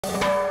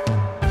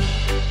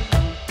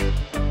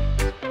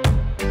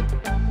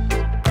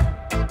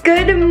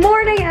Good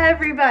morning,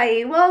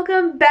 everybody.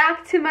 Welcome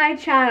back to my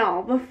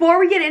channel. Before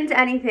we get into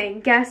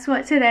anything, guess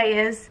what today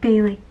is?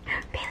 Bailey.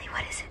 Bailey,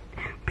 what is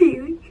it?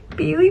 Bailey.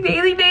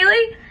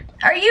 Bailey.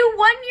 Are you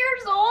 1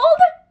 year old?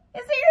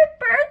 Is it your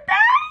birthday?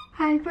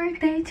 Happy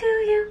birthday to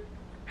you.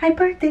 Happy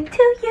birthday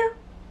to you.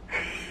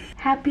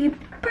 Happy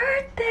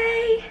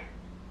birthday,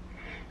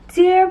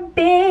 dear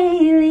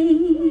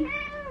Bailey.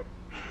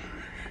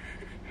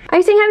 Are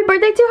you saying happy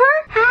birthday to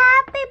her?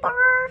 Happy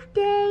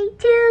birthday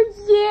to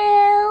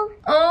you.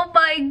 Oh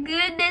my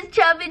goodness,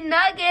 chubby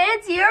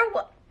nuggets.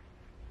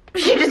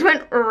 She just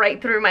went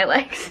right through my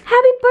legs.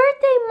 Happy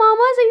birthday,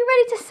 mamas. Are you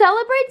ready to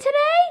celebrate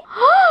today?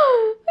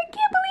 I can't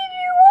believe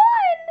you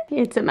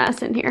won. It's a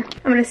mess in here.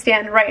 I'm gonna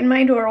stand right in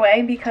my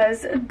doorway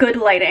because good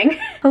lighting.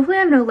 Hopefully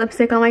I have no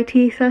lipstick on my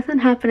teeth. That's been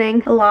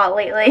happening a lot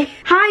lately.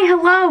 Hi,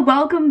 hello,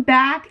 welcome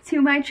back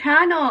to my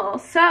channel.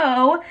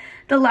 So,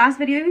 the last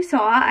video you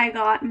saw, I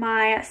got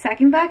my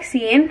second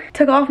vaccine.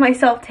 Took off my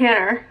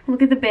self-tanner.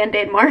 Look at the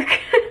band-aid mark.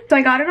 So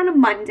I got it on a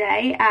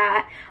Monday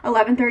at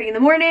 11:30 in the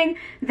morning.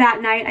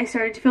 That night I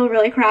started to feel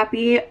really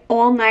crappy.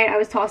 All night I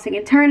was tossing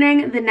and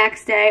turning. The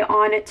next day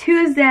on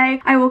Tuesday,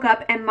 I woke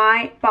up and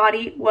my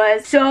body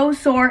was so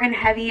sore and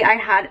heavy. I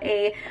had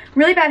a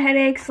really bad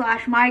headache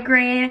 /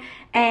 migraine,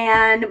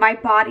 and my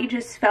body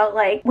just felt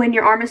like when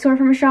your arm is sore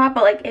from a shot,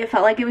 but like it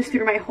felt like it was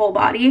through my whole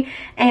body.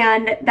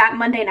 And that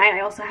Monday night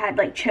I also had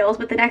like chills,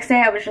 but the next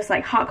day I was just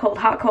like hot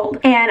cold,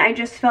 and I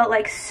just felt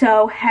like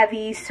so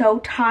heavy, so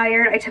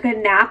tired. I took a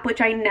nap,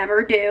 which I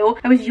never do.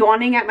 I was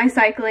yawning at my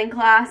cycling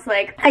class.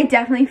 Like, I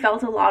definitely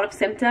felt a lot of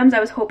symptoms. I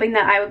was hoping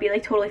that I would be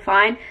like totally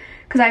fine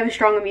because I have a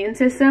strong immune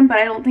system, but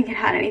I don't think it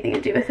had anything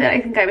to do with it. I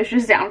think I was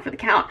just down for the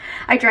count.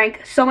 I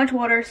drank so much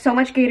water, so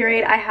much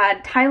Gatorade. I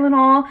had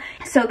Tylenol.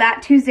 So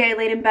that Tuesday I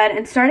laid in bed,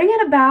 and starting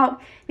at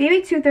about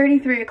maybe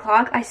 2:30, 3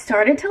 o'clock, I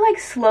started to like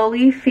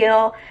slowly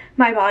feel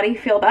my body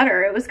feel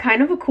better. It was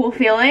kind of a cool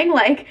feeling,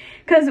 like,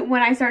 because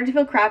when I started to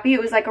feel crappy, it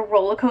was like a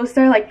roller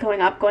coaster, like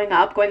going up.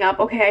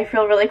 Okay, I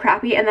feel really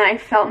crappy, and then I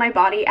felt my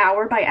body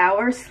hour by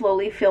hour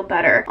slowly feel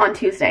better on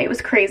Tuesday. It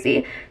was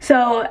crazy.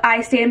 So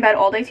I stayed in bed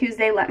all day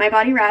Tuesday, let my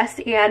body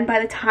rest, and by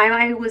the time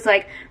I was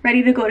like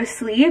ready to go to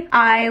sleep,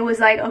 I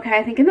was like, okay,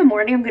 I think in the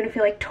morning I'm gonna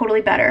feel like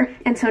totally better.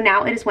 And so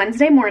now it is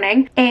Wednesday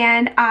morning,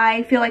 and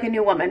I feel like a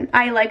new woman.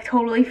 I like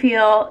totally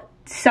feel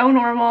so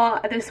normal.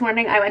 This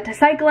morning I went to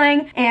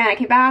cycling and I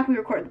came back, we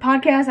recorded the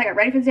podcast, I got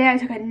ready for the day, I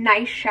took a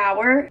nice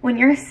shower. When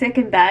you're sick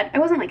in bed, I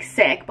wasn't like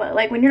sick, but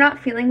like when you're not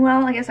feeling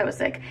well, I guess I was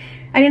sick.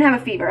 I didn't have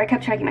a fever, I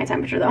kept checking my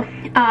temperature though.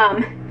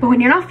 But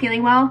when you're not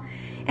feeling well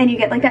and you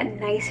get like that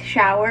nice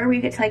shower where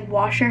you get to like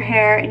wash your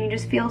hair and you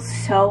just feel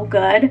so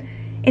good,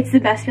 it's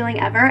the best feeling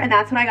ever. And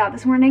that's what I got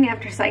this morning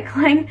after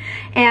cycling,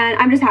 and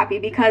I'm just happy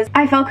because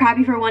I felt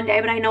crappy for one day,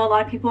 but I know a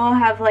lot of people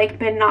have like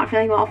been not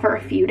feeling well for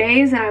a few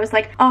days, and I was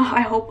like, oh,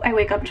 I hope I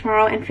wake up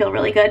tomorrow and feel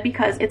really good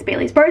because it's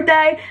Bailey's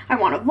birthday, I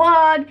want to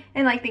vlog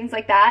and like things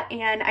like that,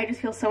 and I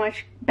just feel so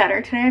much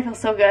better today. I feel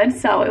so good,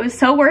 so it was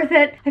so worth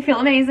it. I feel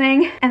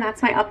amazing, and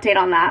that's my update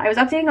on that. I was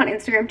updating on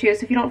Instagram too,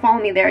 so if you don't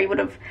follow me there, you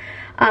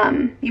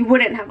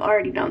wouldn't have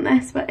already known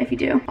this, but if you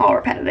do, all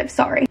repetitive,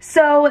 sorry.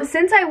 So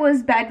since I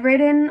was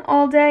bedridden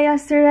all day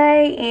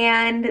yesterday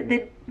and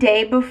the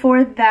day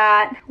before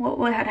that,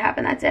 what had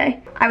happened that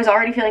day? I was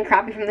already feeling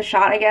crappy from the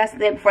shot, I guess. The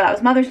day before that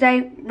was Mother's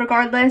Day.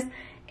 Regardless,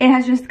 it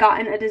has just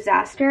gotten a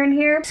disaster in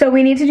here. So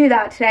we need to do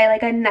that today,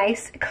 like a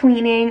nice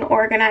cleaning,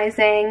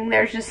 organizing.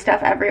 There's just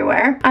stuff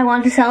everywhere. I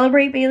wanted to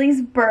celebrate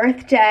Bailey's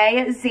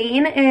birthday.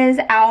 Zane is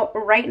out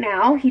right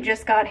now. He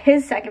just got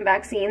his second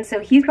vaccine, so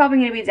he's probably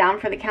gonna be down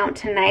for the count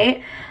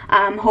tonight.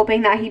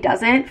 Hoping that he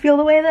doesn't feel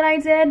the way that I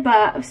did,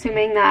 but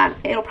assuming that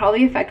it'll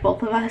probably affect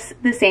both of us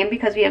the same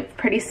because we have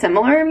pretty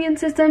similar immune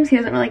systems. He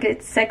doesn't really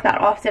get sick that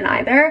often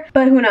either,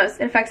 but who knows,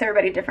 it affects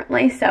everybody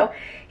differently. So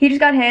he just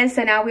got his,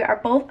 so now we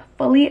are both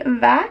fully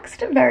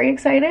vaxxed. Very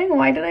exciting.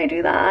 Why did I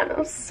do that? I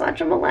was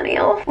such a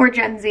millennial. Or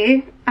Gen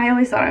Z. I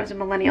always thought I was a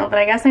millennial, but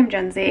I guess I'm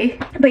Gen Z.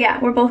 But yeah,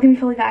 we're both gonna be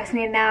fully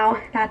vaccinated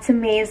now. That's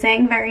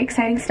amazing. Very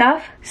exciting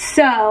stuff.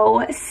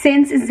 So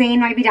since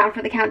Zane might be down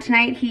for the count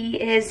tonight, he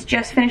is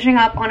just finishing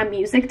up on a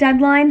music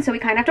deadline, so we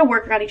kind of have to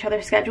work around each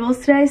other's schedules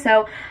today.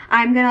 So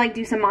I'm gonna like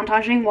do some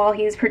montaging while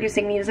he's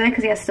producing music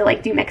because he has to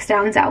like do mix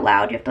downs out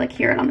loud. You have to like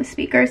hear it on the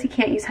speakers. He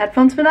can't use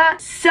headphones for that.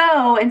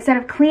 So instead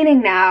of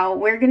cleaning now,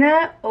 we're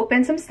gonna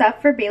open some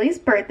stuff for Bailey's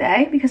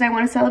birthday because I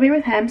want to celebrate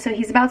with him. So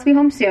he's about to be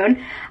home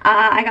soon.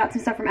 I got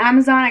some stuff from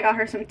Amazon. I got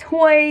her some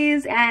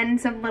toys and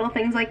some little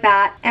things like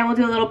that, and we'll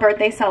do a little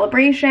birthday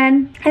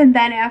celebration, and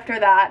then after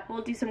that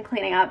we'll do some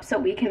cleaning up so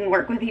we can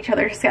work with each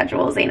other's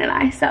schedules, Zane and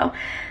I. So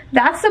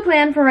that's the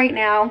plan for right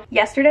now.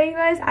 Yesterday, you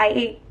guys, I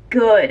ate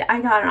good.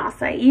 I got an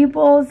acai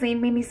bowl. Zane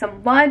made me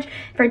some lunch.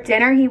 For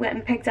dinner, he went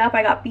and picked up,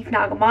 I got beef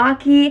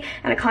nagamaki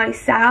and a connie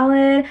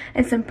salad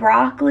and some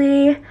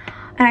broccoli.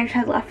 And I just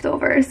had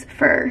leftovers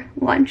for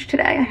lunch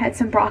today. I had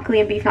some broccoli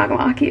and beef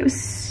nagamaki. It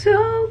was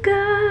so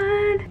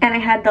good. And I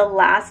had the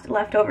last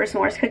leftover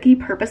s'mores cookie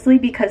purposely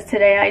because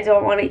today I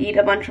don't want to eat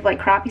a bunch of like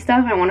crappy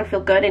stuff. I want to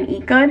feel good and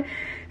eat good.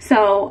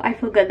 So I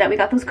feel good that we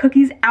got those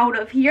cookies out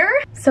of here.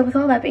 So with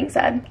all that being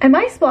said, am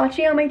I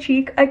splotchy on my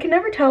cheek? I can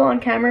never tell on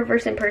camera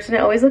versus in person.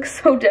 It always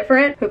looks so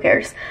different. Who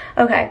cares?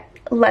 Okay,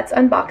 let's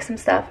unbox some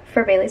stuff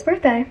for Bailey's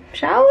birthday,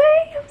 shall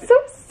we? I'm so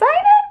excited,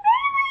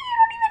 Bailey, you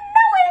don't even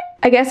know it.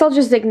 I guess I'll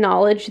just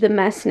acknowledge the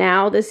mess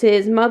now. This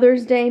is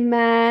Mother's Day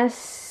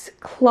mess,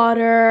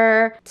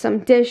 clutter, some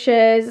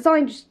dishes. It's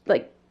only just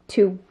like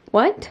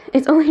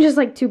it's only just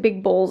like 2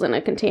 big bowls in a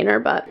container,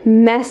 but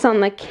mess on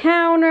the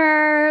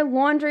counter,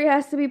 laundry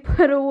has to be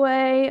put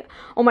away.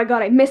 Oh my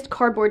god, I missed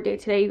cardboard day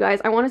today, you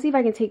guys. I want to see if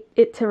I can take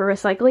it to a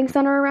recycling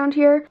center around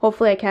here.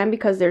 Hopefully I can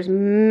because there's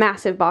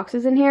massive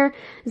boxes in here.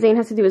 Zane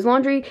has to do his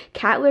laundry,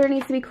 cat litter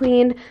needs to be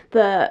cleaned,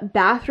 the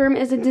bathroom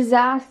is a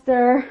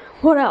disaster.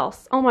 What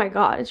else? Oh my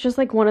god, it's just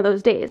like one of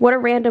those days. What a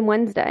random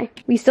Wednesday.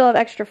 We still have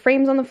extra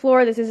frames on the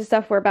floor. This is the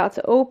stuff we're about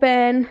to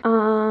open.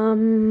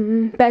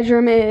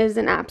 Bedroom is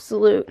an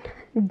absolute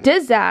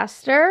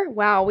disaster.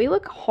 Wow, we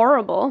look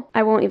horrible.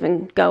 I won't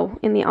even go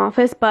in the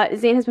office, but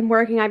Zane has been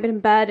working. I've been in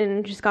bed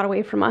and just got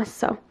away from us,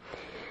 so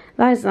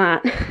that is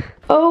that.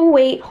 Oh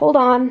wait, hold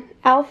on.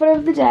 Outfit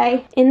of the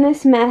day in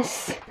this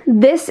mess.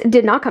 This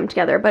did not come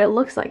together, but it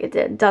looks like it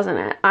did, doesn't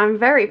it? I'm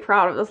very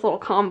proud of this little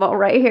combo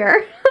right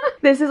here.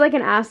 This is like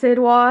an acid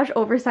wash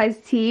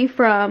oversized tee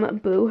from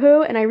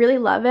Boohoo, and I really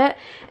love it.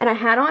 And I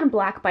had on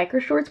black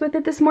biker shorts with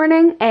it this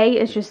morning.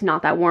 It's just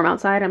not that warm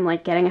outside. I'm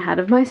like getting ahead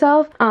of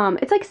myself.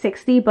 It's like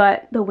 60,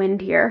 but the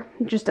wind here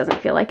just doesn't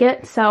feel like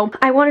it. So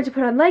I wanted to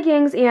put on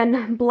leggings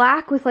and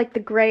black with like the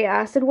gray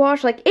acid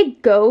wash. Like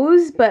it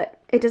goes, but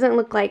it doesn't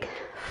look like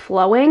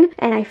flowing.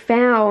 And I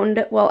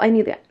found, well, I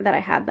knew that I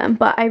had them,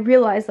 but I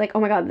realized like, oh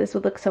my god, this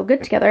would look so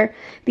good together.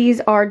 These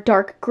are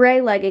dark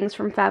gray leggings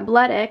from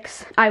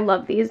Fabletics. I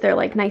love these. They're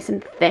like nice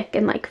and thick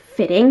and like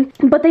fitting,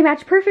 but they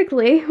match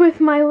perfectly with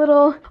my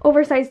little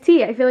oversized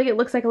tee. I feel like it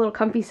looks like a little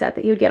comfy set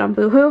that you would get on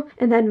Boohoo.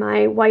 And then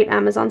my white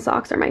Amazon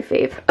socks are my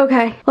fave.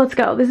 Okay, let's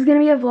go. This is gonna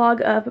be a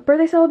vlog of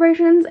birthday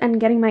celebrations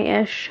and getting my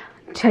ish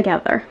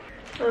together.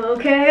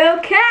 Okay,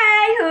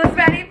 who's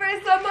ready for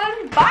some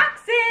unboxings?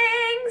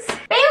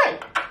 Bailey,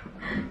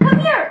 come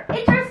here,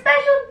 it's our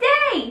special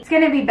day. It's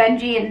gonna be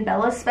Benji and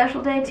Bella's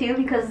special day too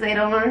because they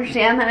don't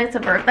understand that it's a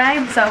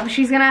birthday, so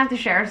she's gonna have to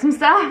share some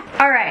stuff.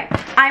 All right,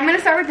 I'm gonna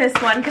start with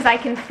this one because I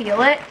can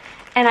feel it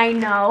and I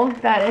know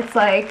that it's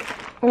like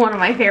one of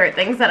my favorite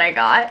things that I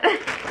got.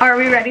 Are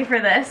we ready for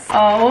this?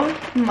 Oh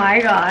my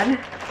god.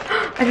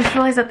 I just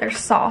realized that there's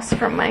sauce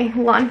from my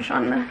lunch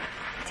on the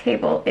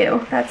table.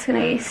 Ew, that's gonna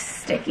be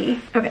sticky.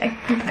 Okay,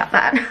 got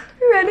that.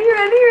 Ready?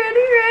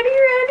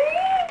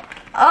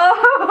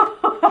 Oh!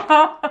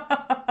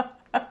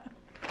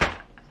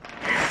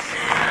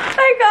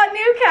 I got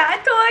new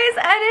cat toys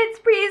and it's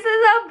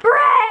pieces of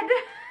bread!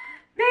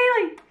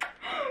 Bailey,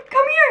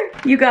 come here!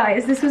 You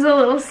guys, this was a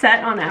little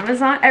set on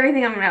Amazon.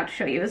 Everything I'm about to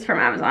show you is from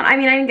Amazon. I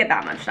mean, I didn't get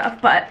that much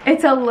stuff, but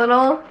it's a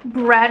little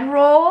bread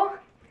roll,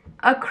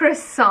 a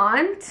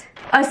croissant,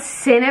 a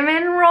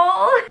cinnamon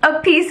roll,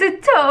 a piece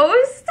of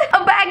toast,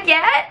 a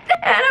baguette,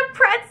 and a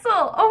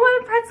pretzel. Oh, my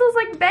pretzel's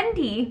like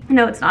bendy.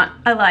 No, it's not.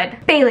 I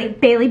lied.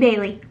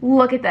 Bailey,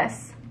 look at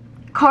this.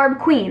 Carb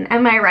queen,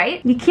 am I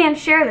right? You can't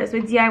share this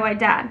with DIY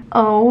dad.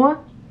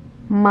 Oh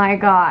my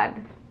god.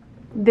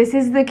 This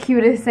is the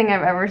cutest thing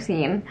I've ever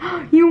seen.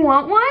 You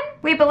want one?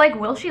 Wait, but like,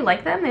 will she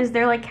like them? Is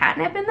there like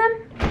catnip in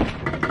them?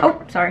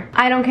 Oh, sorry.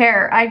 I don't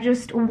care. I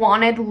just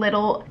wanted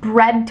little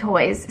bread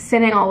toys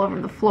sitting all over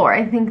the floor.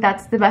 I think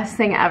that's the best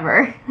thing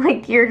ever.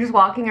 Like, you're just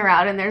walking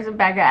around and there's a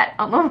baguette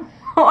on the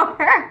floor.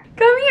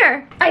 Come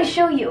here. I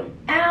show you.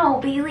 Ow,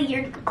 Bailey,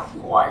 your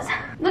claws.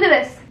 Look at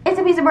this. It's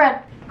a piece of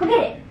bread. Go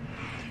get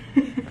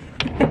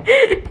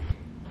it.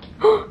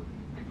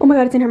 Oh my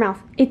god, it's in her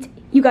mouth.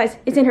 You guys,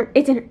 it's in her.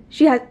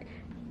 She has,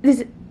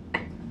 this,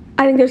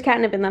 I think there's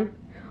catnip in them.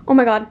 Oh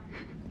my god.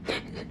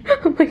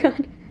 Oh my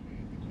god.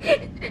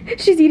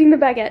 She's eating the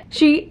baguette.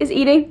 She is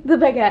eating the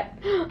baguette.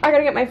 I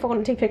gotta get my phone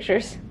and take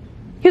pictures.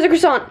 Here's a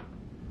croissant.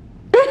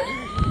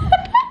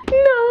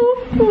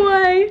 No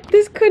way.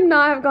 This could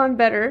not have gone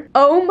better.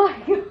 Oh my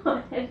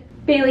god.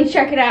 Bailey,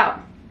 check it out.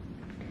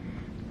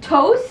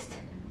 Toast,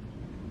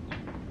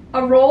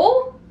 a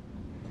roll,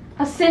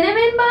 a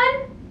cinnamon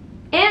bun,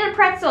 and a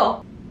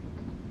pretzel.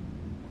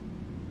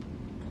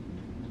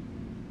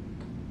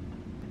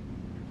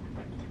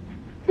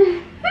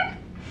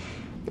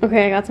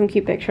 Okay, I got some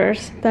cute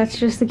pictures. That's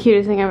just the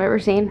cutest thing I've ever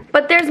seen.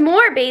 But there's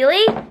more,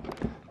 Bailey.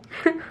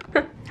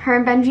 Her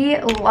and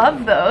Benji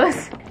love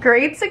those.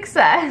 Great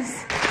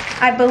success.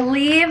 I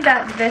believe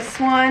that this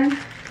one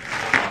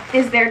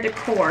is their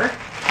decor.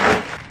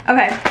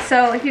 Okay,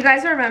 so if you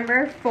guys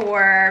remember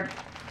for,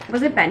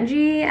 was it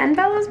Benji and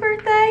Bella's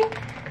birthday?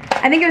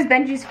 I think it was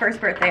Benji's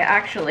first birthday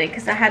actually,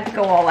 because I had to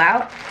go all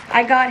out.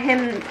 I got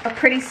him a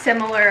pretty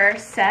similar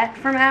set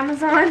from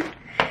Amazon.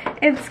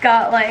 It's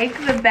got like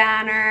the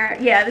banner.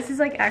 Yeah, this is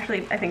like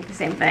actually, I think the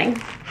same thing.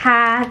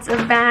 Hats, a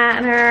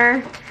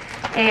banner,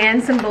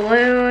 and some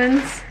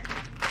balloons.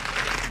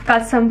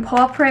 Got some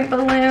paw print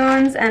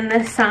balloons, and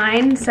this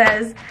sign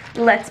says,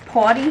 "Let's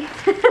party."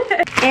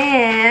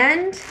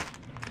 And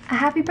a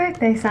happy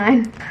birthday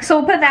sign. So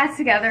we'll put that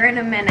together in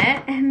a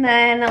minute. And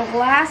then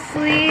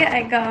lastly,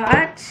 I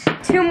got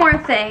 2 more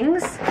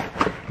things.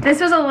 This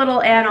was a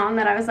little add-on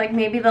that I was like,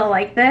 maybe they'll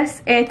like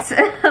this. It's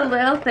a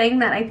little thing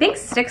that I think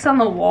sticks on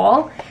the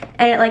wall,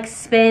 and it like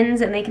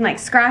spins, and they can like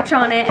scratch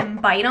on it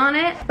and bite on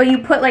it. But you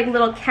put like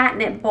little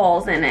catnip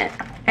balls in it,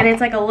 and it's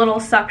like a little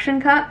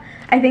suction cup.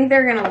 I think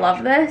they're gonna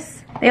love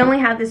this. They only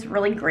have this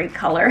really great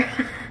color.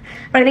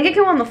 But I think it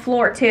can go on the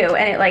floor too,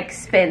 and it like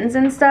spins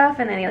and stuff,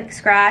 and then you like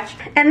scratch.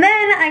 And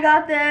then I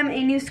got them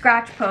a new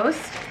scratch post.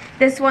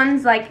 This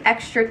one's like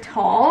extra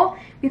tall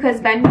because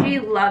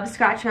Benji loves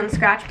scratching on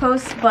scratch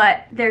posts,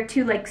 but they're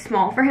too like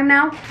small for him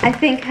now. I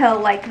think he'll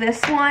like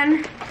this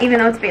one, even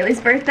though it's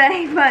Bailey's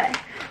birthday, but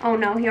oh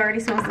no, he already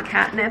smells the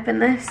catnip in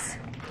this.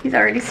 He's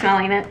already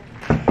smelling it.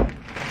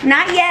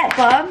 Not yet,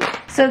 bub.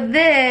 So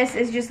this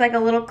is just like a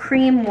little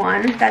cream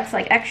one that's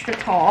like extra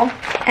tall,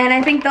 and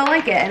I think they'll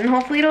like it, and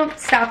hopefully it'll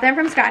stop them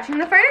from scratching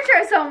the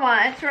furniture so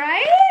much,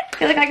 right? I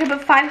feel like I could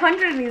put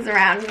 500 of these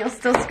around and you'll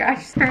still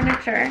scratch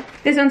furniture.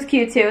 This one's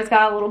cute too. It's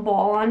got a little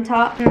ball on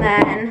top, and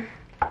then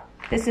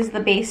this is the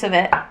base of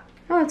it.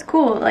 Oh, it's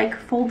cool, like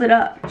folded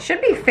up.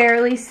 Should be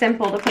fairly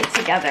simple to put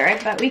together. I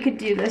bet we could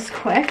do this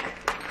quick.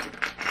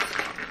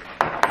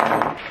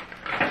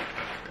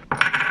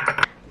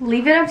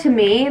 Leave it up to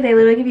me. They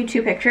literally give you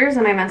 2 pictures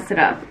and I messed it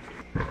up.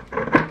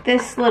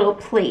 This little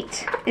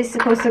plate is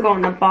supposed to go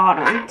on the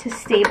bottom to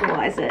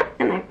stabilize it,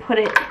 and I put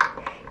it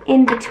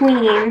in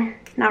between,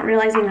 not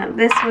realizing that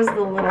this was the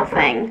little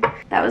thing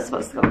that was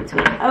supposed to go in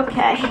between.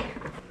 Okay.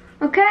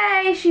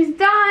 Okay, she's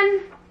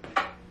done.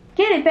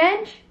 Get it,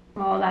 Benj.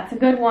 Oh, that's a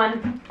good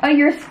one. Oh,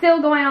 you're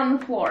still going on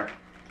the floor.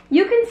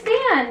 You can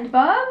stand,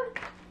 bub.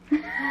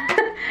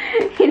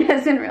 He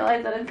doesn't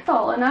realize that it's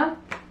tall enough.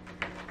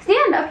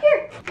 Stand up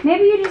here.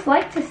 Maybe you just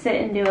like to sit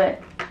and do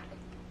it.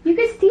 You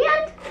can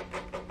stand.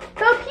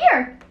 Go up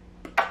here.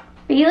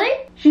 Bailey?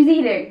 She's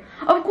eating.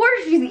 Of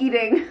course she's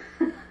eating.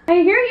 I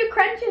hear you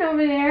crunching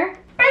over there.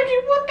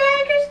 Benji, what the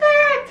heck is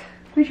that?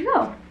 Where'd you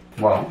go?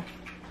 Well,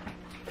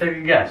 take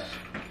a guess.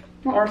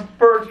 Our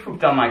birds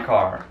pooped on my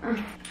car.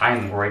 I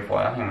am grateful.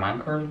 I think my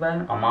car is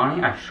better.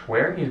 Amani, I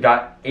swear, he's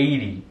got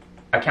 80.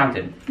 I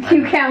counted.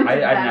 You counted I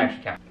didn't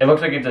actually count. It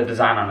looks like it's a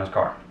design on his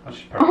car.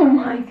 Oh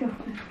my god.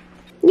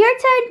 Your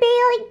turn,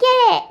 Bailey. Get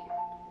it.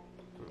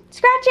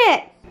 Scratch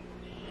it.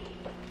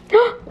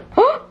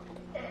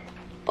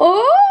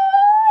 Oh,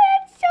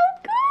 that's so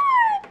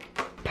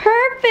good.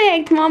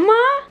 Perfect,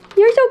 Mama.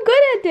 You're so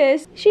good at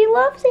this. She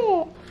loves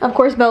it. Of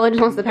course, Bella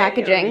just wants the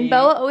packaging. Bailey.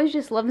 Bella always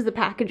just loves the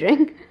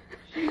packaging.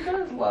 She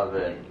does love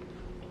it.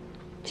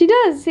 She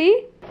does,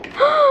 see?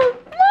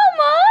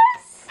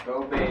 Mamas!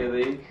 Go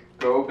Bailey.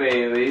 Go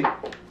Bailey.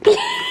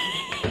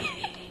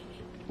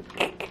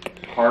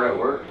 Hard at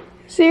work.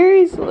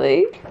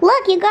 Seriously.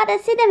 Look, you got a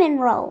cinnamon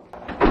roll.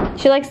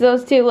 She likes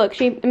those too. Look,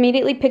 she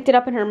immediately picked it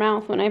up in her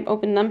mouth when I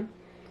opened them.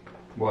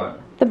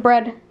 What? The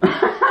bread.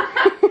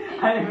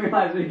 I didn't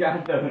realize we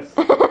got those.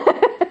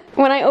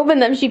 When I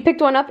opened them, she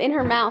picked one up in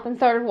her mouth and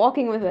started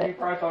walking with You it.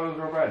 probably thought it was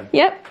real bread.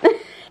 Yep.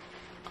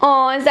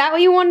 Oh, is that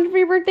what you wanted for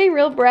your birthday?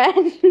 Real bread?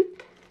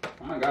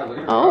 Oh my god, look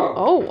at her go.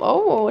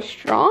 Oh,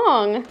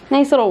 strong.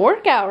 Nice little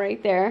workout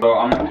right there. So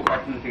I'm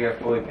expecting to get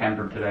fully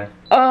pampered today.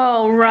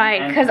 Oh,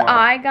 right, And because tomorrow.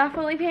 I got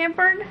fully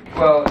pampered?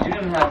 Well, you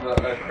didn't have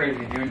a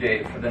crazy due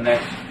date for the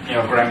next,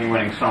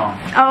 Grammy-winning song.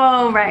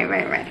 Oh,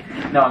 right.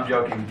 No, I'm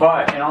joking.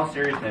 But in all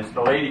seriousness,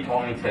 the lady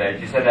told me today.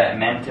 She said that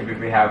men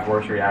typically have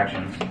worse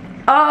reactions.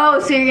 Oh,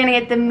 so you're gonna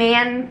get the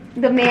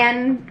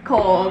man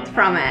cold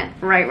from it.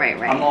 Right.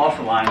 I'm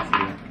also lying to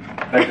you.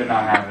 That did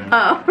not happen.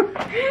 Oh.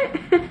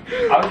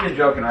 I was just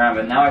joking around,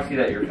 but now I see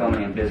that you're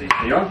filming and busy.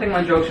 So you don't think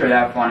my jokes are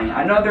that funny?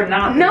 I know they're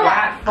not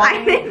that funny.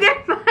 I think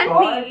they're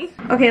funny.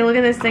 But... Okay, look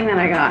at this thing that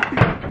I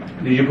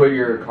got. Did you put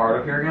your card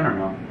up here again or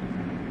no?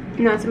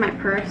 No, it's in my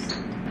purse.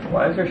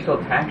 Why is there still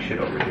tax shit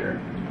over here?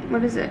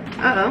 What is it?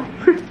 Uh-oh.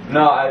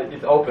 No,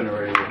 it's open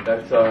already.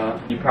 That's,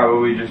 you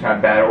probably just have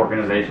bad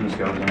organization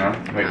skills, you know?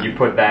 Like, you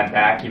put that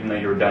back even though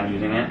you were done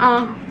using it.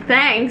 Oh,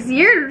 thanks.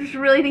 You just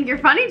really think you're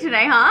funny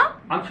today, huh?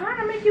 I'm trying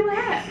to make you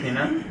laugh, you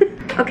know?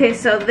 Okay,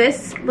 so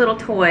this little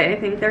toy, I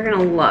think they're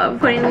gonna love.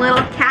 Putting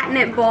little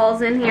catnip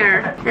balls in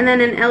here. And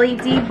then an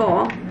LED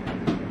ball.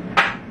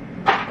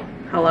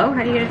 Hello?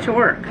 How do you get it to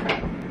work?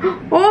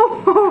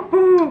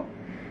 Oh!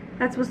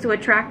 That's supposed to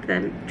attract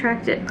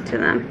it to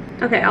them.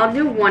 Okay, I'll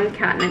do one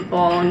catnip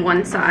ball on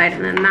one side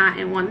and then that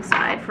in one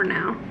side for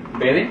now.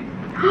 Bailey?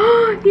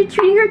 You're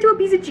treating her to a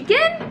piece of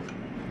chicken?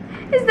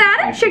 Is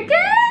that a chicken?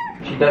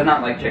 She does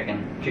not like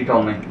chicken. She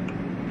told me.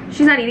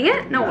 She's not eating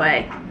it? No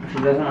way. She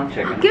doesn't like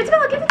chicken. Give it to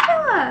Bella, give it to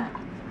Bella.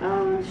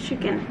 Oh, it's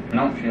chicken.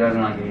 Nope, she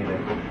doesn't like it either.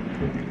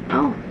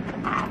 Oh.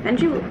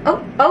 Benji,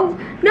 oh,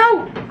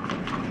 no!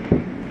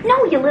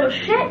 No, you little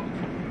shit.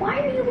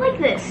 Why are you like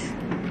this?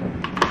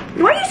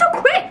 Why are you so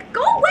quick?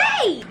 Go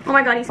away! Oh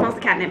my god, he smells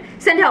the catnip.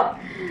 Send help.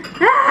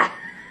 Ah!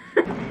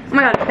 Oh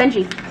my god,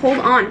 Benji, hold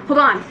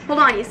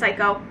on, you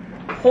psycho.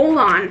 Hold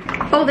on.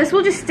 Oh, this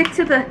will just stick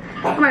to the...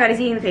 Oh my god, he's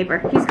eating the paper.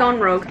 He's gone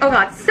rogue. Oh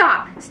god,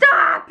 stop!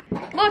 Stop!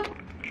 Look!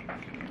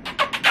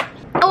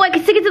 Oh, I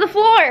can stick it to the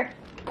floor!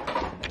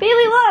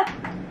 Bailey, look!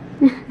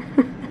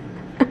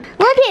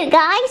 Look at it,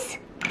 guys.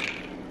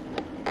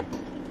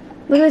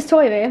 Look at this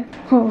toy, babe.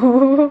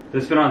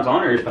 This fit on its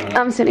own or you're spinning it?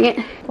 I'm sitting it.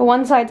 But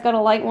one side's got a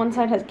light, one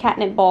side has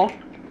catnip ball.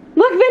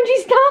 Look, Benji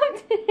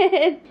stopped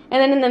it!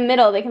 And then in the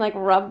middle, they can like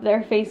rub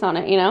their face on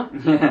it, you know?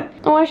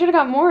 Oh, I should have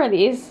got more of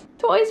these.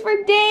 Toys for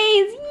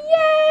days!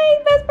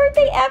 Yay! Best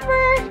birthday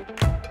ever!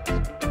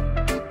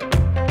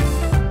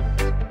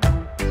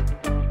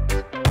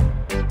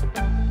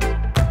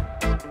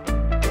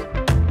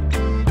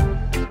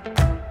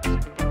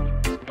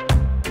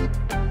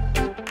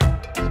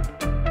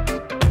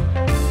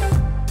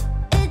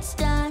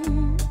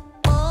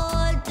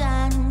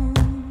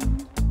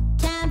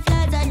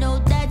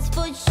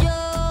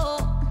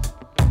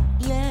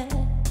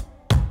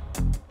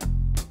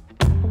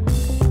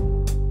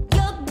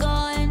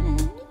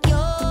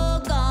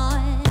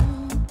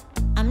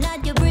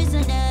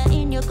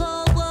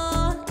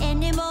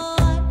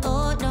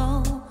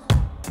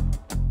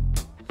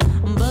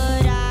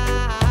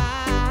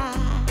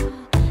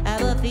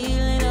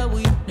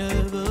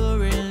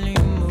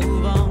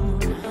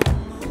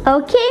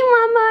 Okay,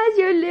 mamas,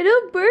 your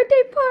little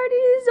birthday party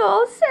is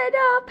all set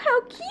up.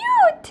 How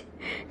cute!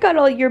 Got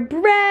all your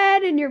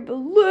bread and your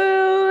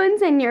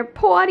balloons and your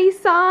potty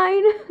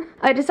sign.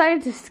 I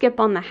decided to skip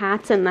on the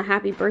hats and the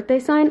happy birthday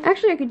sign.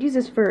 Actually, I could use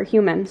this for a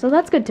human, so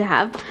that's good to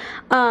have.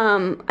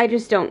 I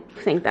just don't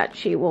think that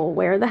she will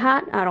wear the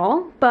hat at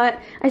all. But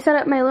I set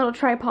up my little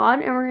tripod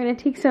and we're gonna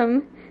take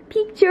some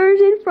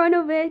pictures in front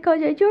of it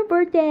because it's your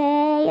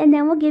birthday. And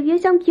then we'll give you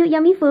some cute,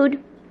 yummy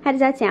food. How does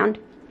that sound?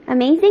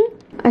 Amazing?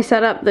 I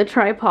set up the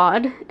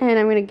tripod and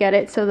I'm gonna get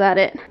it so that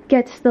it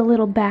gets the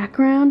little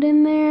background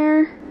in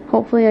there.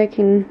 Hopefully I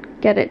can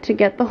get it to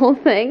get the whole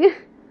thing.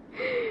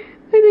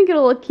 I think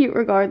it'll look cute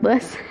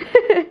regardless.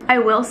 I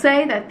will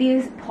say that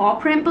these paw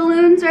print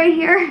balloons right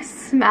here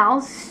smell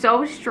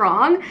so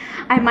strong.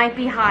 I might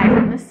be high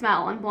from the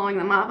smell and blowing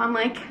them up. I'm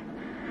like,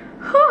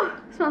 whew,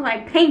 smells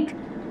like paint.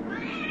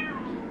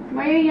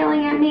 Why are you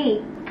yelling at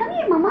me? Come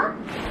here, mama.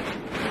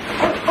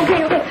 Oh,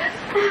 okay, okay.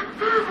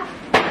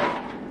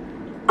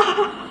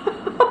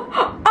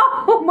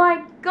 Oh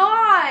my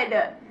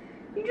god!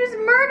 You just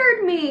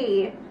murdered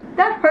me!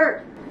 That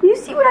hurt. You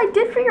see what I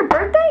did for your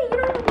birthday? You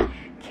don't even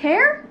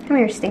care? Come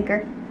here,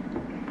 stinker.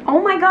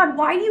 Oh my god,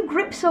 why do you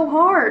grip so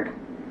hard?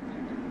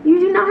 You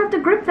do not have to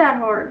grip that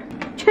hard.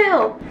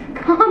 Chill.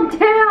 Calm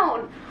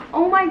down.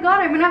 Oh my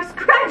god, I'm gonna have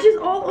scratches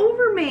all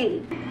over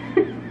me.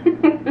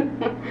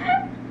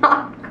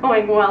 Not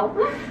going well.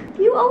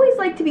 You always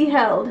like to be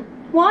held.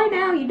 Why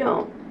now you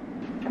don't?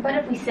 How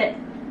about if we sit?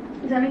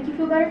 Does that make you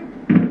feel better?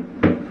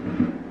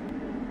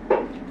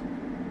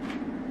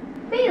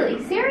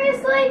 Bailey,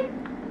 seriously?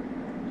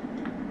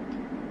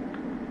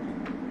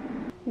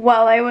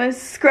 Well, I was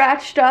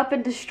scratched up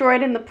and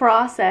destroyed in the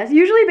process.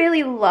 Usually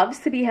Bailey loves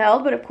to be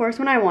held, but of course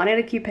when I wanted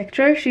a cute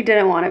picture, she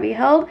didn't want to be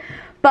held.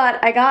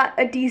 But I got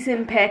a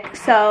decent pic,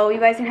 so you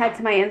guys can head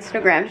to my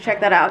Instagram to check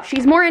that out.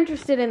 She's more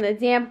interested in the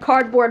damn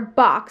cardboard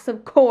box,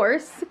 of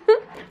course.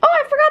 Oh,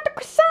 I forgot the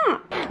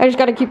croissant. I just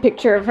got a cute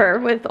picture of her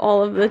with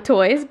all of the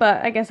toys,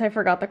 but I guess I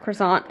forgot the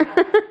croissant.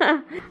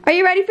 Are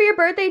you ready for your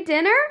birthday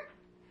dinner?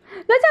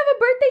 Let's have a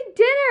birthday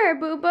dinner,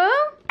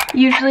 boo-boo.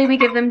 Usually we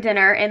give them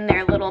dinner in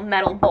their little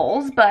metal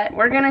bowls, but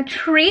we're gonna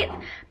treat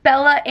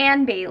Bella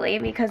and Bailey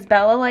because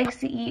Bella likes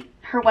to eat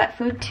her wet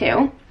food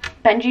too.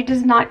 Benji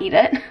does not eat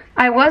it.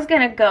 I was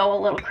gonna go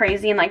a little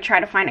crazy and like try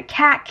to find a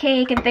cat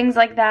cake and things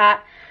like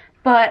that,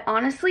 but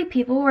honestly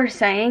people were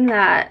saying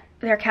that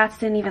their cats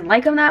didn't even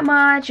like them that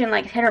much and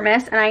like hit or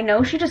miss, and I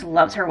know she just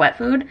loves her wet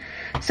food,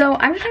 so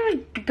I'm just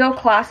gonna go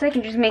classic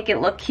and just make it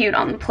look cute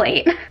on the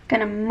plate.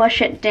 Gonna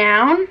mush it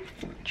down,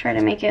 try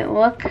to make it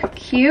look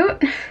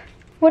cute.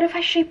 What if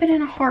I shape it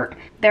in a heart?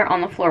 They're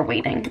on the floor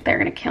waiting. They're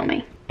gonna kill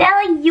me.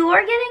 Bella,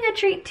 you're getting a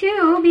treat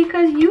too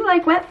because you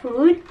like wet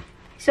food.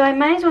 So I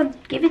might as well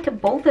give it to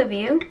both of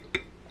you.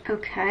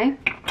 Okay,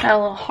 got a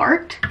little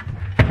heart.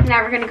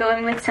 Now we're gonna go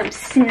in with some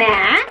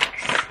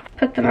snacks.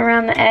 Put them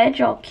around the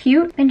edge, all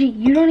cute. Benji,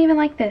 you don't even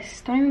like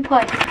this. Don't even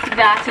play.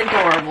 That's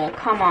adorable,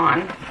 come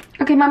on.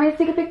 Okay, Mommy, let's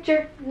take a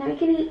picture. Now we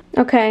can eat.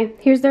 Okay,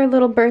 here's their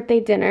little birthday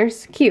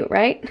dinners. Cute,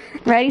 right?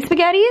 Ready,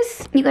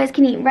 spaghettis? You guys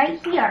can eat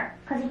right here,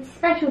 because it's a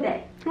special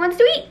day. Who wants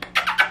to eat?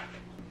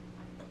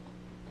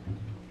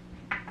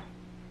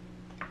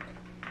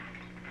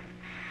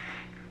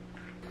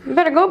 You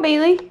better go,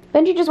 Bailey.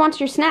 Benji just wants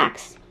your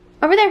snacks.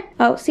 Over there.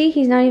 Oh, see,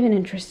 he's not even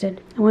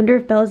interested. I wonder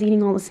if Bella's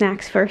eating all the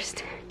snacks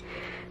first.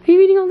 Are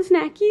you eating all the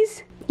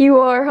snackies? You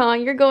are, huh?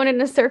 You're going in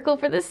a circle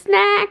for the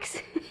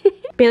snacks.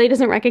 Bailey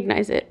doesn't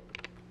recognize it.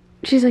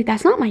 She's like,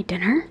 that's not my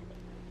dinner.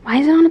 Why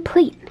is it on a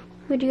plate?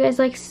 Would you guys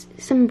like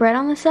some bread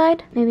on the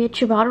side? Maybe a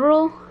ciabatta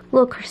roll? A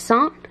little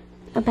croissant?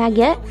 A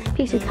baguette? A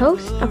piece of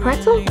toast? A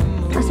pretzel?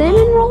 A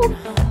cinnamon roll?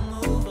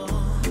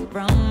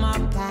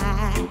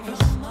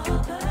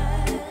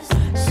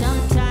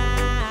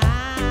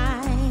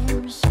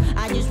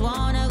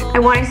 I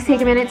wanted to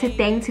take a minute to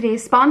thank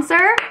today's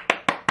sponsor.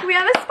 We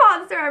have a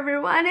sponsor,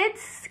 everyone.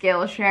 It's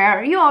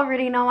Skillshare. You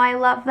already know I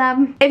love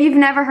them. If you've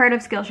never heard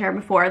of Skillshare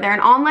before, they're an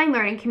online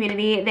learning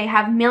community. They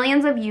have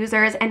millions of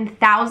users and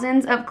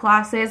thousands of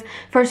classes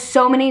for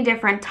so many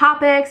different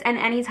topics and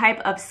any type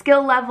of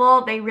skill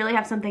level. They really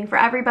have something for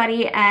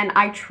everybody, and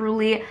I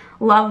truly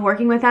love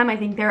working with them. I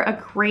think they're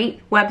a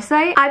great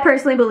website. I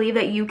personally believe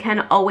that you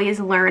can always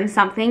learn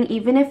something,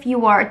 even if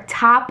you are a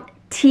top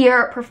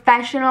tier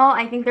professional.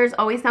 I think there's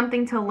always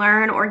something to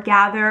learn or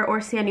gather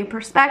or see a new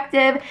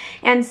perspective,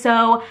 and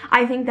so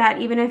I think that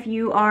even if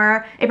you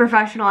are a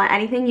professional at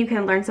anything, you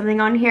can learn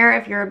something on here.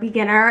 If you're a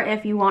beginner,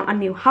 if you want a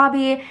new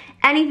hobby,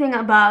 anything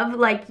above,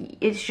 like,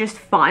 it's just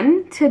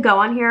fun to go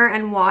on here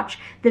and watch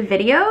the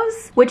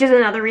videos, which is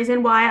another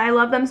reason why I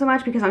love them so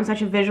much, because I'm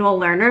such a visual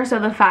learner. So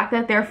the fact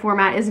that their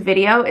format is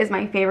video is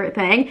my favorite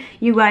thing.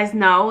 You guys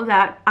know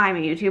that I'm a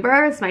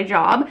YouTuber, it's my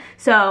job,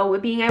 so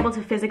being able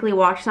to physically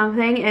watch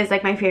something is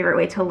like my favorite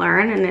way to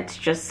learn, and it's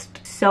just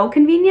so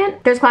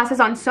convenient. There's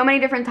classes on so many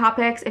different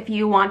topics. If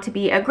you want to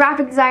be a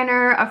graphic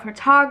designer, a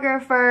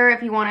photographer,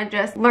 if you want to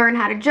just learn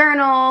how to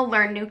journal,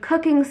 learn new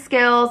cooking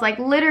skills, like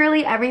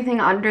literally everything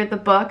under the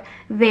book,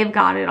 they've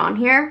got it on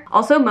here.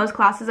 Also, most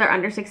classes are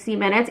under 60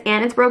 minutes,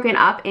 and it's broken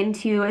up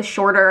into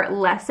shorter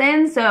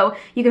lessons, so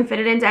you can fit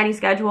it into any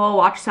schedule,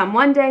 watch some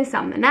one day,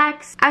 some the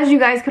next. As you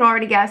guys could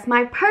already guess,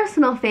 my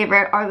personal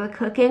favorite are the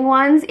cooking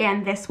ones,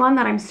 and this one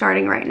that I'm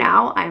starting right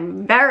now,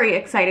 I'm very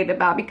excited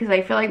about because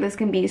I feel like this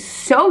can be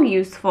so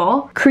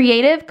useful.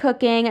 Creative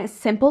cooking,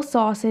 simple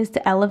sauces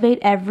to elevate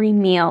every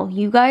meal.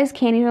 You guys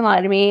can't even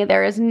lie to me.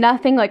 There is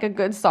nothing like a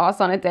good sauce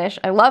on a dish.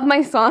 I love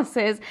my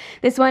sauces.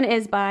 This one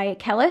is by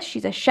Kellis.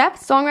 She's a chef,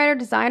 songwriter,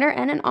 designer,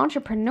 and an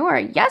entrepreneur.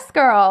 Yes,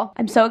 girl.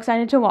 I'm so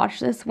excited to watch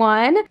this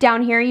one.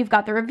 Down here, you've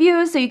got the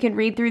reviews, so you can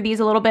read through these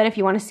a little bit if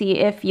you want to see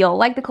if you'll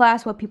like the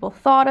class, what people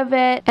thought of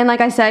it. And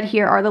like I said,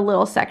 here are the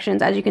little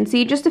sections. As you can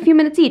see, just a few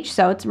minutes each,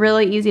 so it's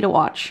really easy to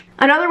watch.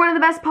 Another one of the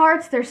best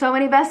parts, there's so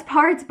many best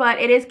parts, but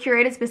it is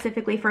curated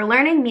specifically for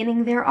learning,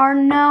 meaning there are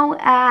no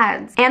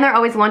ads. And they're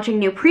always launching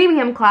new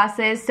premium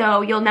classes,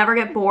 so you'll never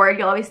get bored.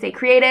 You'll always stay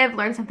creative,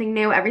 learn something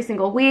new every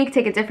single week,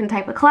 take a different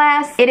type of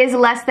class. It is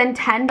less than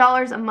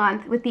 $10 a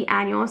month with the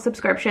annual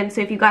subscription, so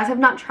if you guys have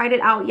not tried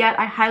it out yet,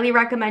 I highly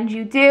recommend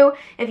you do.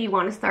 If you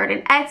want to start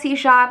an Etsy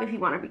shop, if you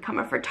want to become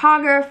a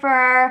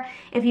photographer,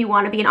 if you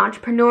want to be an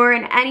entrepreneur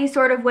in any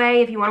sort of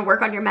way, if you want to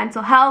work on your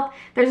mental health,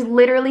 there's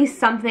literally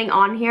something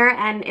on here,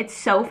 and it's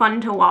so fun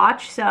to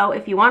watch. So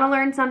if you want to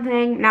learn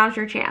something, now's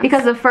your chance.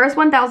 Because the first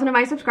 1,000 of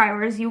my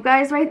subscribers, you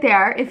guys right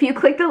there, if you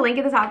click the link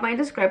at the top of my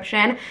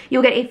description,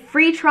 you'll get a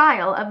free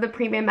trial of the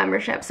premium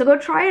membership. So go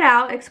try it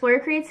out, explore your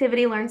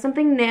creativity, learn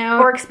something new,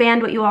 or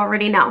expand what you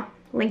already know.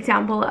 Link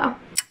down below.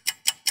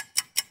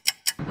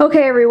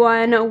 Okay,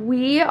 everyone,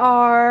 we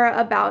are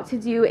about to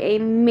do a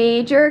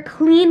major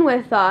clean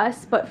with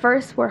us, but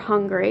first we're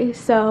hungry.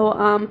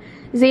 So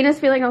Zane is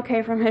feeling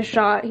okay from his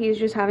shot. He's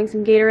just having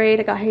some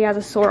Gatorade. He has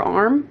a sore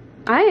arm.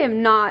 I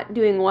am not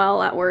doing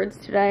well at words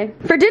today.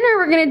 For dinner,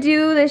 we're gonna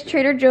do this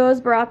Trader Joe's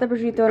burrata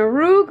prosciutto and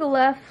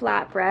arugula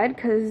flatbread,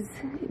 because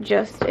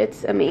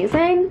it's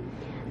amazing.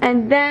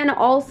 And then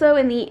also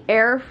in the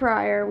air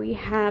fryer, we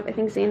have, I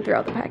think Zane threw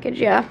out the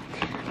package, yeah.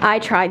 I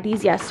tried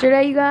these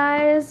yesterday, you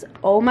guys.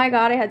 Oh my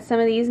God, I had some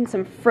of these and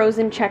some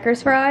frozen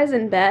Checkers fries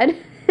in bed.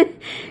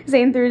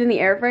 Zane threw it in the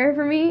air fryer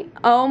for me.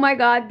 Oh my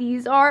God,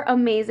 these are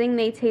amazing.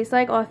 They taste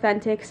like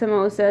authentic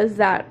samosas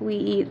that we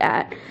eat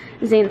at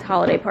Zane's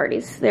holiday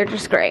parties. They're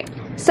just great.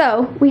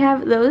 So we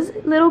have those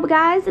little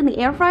guys in the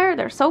air fryer.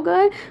 They're so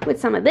good with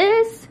some of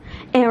this.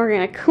 And we're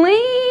gonna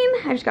clean.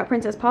 I just got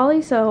Princess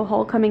Polly, so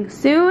haul coming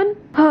soon.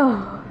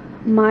 Oh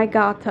my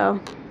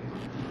gato.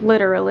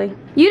 Literally.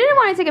 You didn't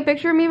want to take a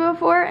picture of me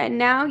before, and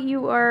now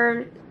you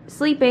are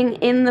sleeping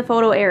in the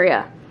photo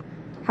area.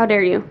 How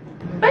dare you?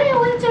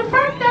 Bill, it's your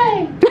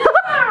birthday!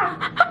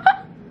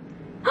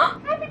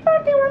 Happy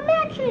birthday, we're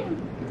matching!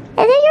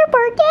 Is it your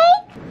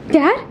birthday?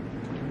 Dad?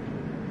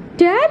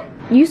 Dad?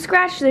 You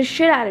scratched the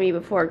shit out of me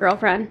before,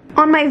 girlfriend.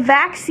 On my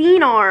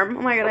vaccine arm.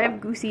 Oh my God, I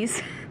have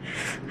goosies.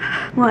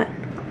 What?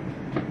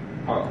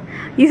 Oh.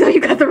 You thought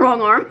you got the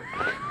wrong arm?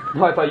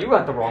 No, I thought you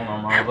got the wrong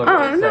arm. I was like,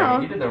 oh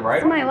no, you did the right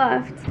it's my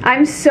left.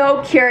 I'm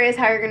so curious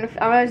how you're gonna,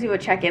 I'm gonna do a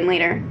check-in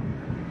later.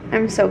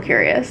 I'm so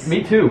curious.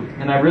 Me too,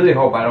 and I really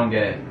hope I don't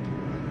get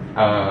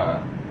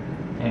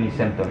any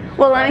symptoms.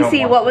 Well, let me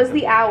see, what was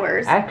the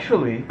hours?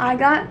 Actually, I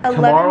got 11.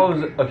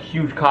 Tomorrow's a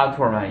huge COD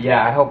tournament.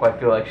 Yeah, I hope I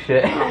feel like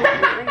shit. Oh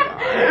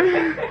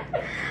my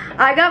God.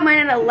 I got mine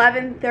at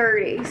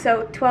 11:30,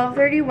 so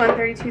 12:30,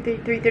 1:30,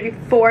 2:30,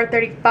 3:30,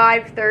 4:30,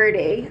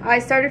 5:30. I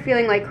started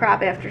feeling like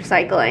crap after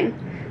cycling,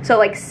 so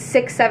like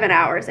 6-7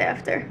 hours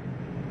after.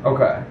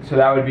 Okay, so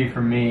that would be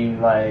for me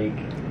like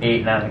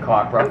 8-9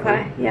 o'clock roughly.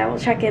 Okay, yeah, we'll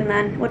check in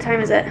then. What time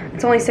is it?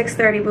 It's only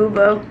 6:30, boo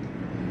boo.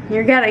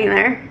 You're getting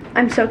there.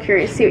 I'm so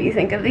curious to see what you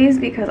think of these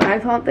because I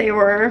thought they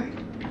were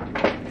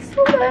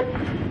so good.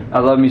 I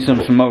love me some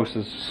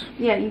samosas.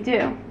 Yeah, you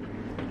do.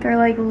 They're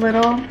like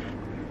little.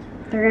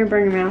 They're gonna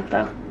burn your mouth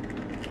though.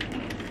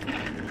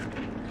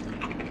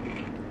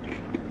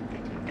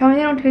 Tell me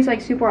they don't taste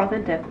like super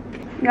authentic.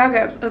 You gotta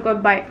get a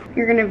good bite.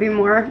 You're gonna be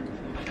more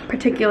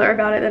particular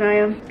about it than I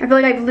am. I feel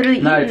like I've literally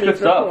eaten these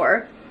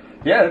before.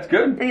 Yeah, that's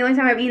good. And the only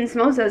time I've eaten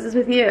samosas is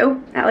with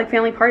you at like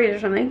family parties or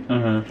something.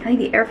 Mm-hmm. I think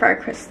the air fryer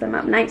crisps them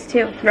up nice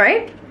too,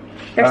 right?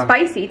 They're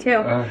spicy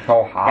too.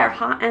 So hot. They're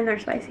hot and they're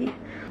spicy.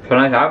 It's a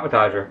nice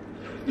appetizer.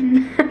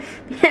 Yeah,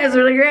 it's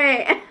really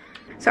great.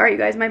 Sorry, you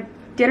guys, my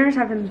dinners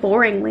have been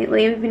boring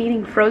lately. We've been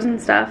eating frozen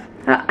stuff.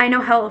 I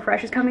know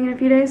HelloFresh is coming in a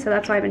few days, so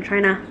that's why I've been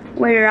trying to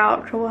wait it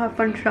out. So we'll have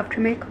fun stuff to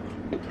make.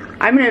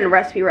 I've been in a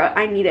recipe rut.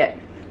 I need it.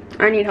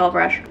 I need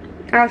HelloFresh.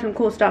 I got some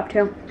cool stuff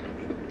too.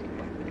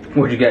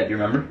 What'd you get? Do you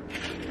remember?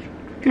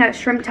 I got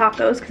shrimp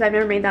tacos because I've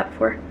never made that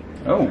before.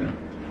 Oh,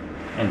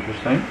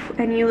 interesting.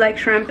 And you like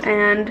shrimp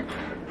and,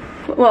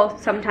 well,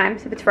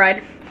 sometimes if it's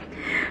fried.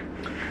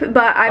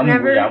 But I'm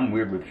never. Yeah, I'm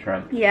weird with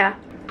shrimp. Yeah.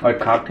 Like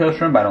cocktail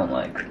shrimp, I don't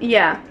like.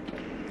 Yeah.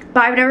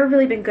 But I've never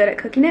really been good at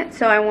cooking it,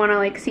 so I want to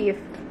like see if,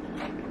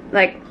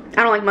 like,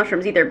 I don't like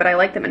mushrooms either, but I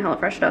like them in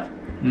HelloFresh stuff.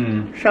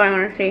 So I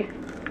want to see.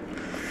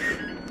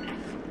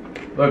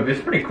 Look, this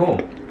is pretty cool.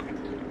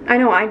 I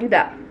know, I do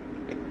that.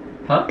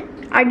 Huh?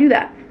 I do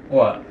that.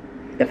 What?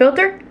 The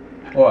filter?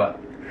 What?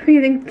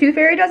 You think Tooth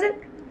Fairy does it?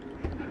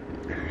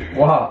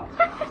 Wow.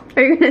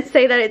 Are you going to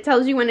say that it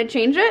tells you when to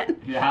change it?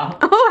 Yeah.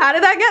 Oh, how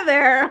did that get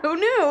there? Who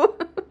knew?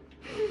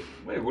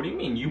 Wait, what do you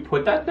mean? You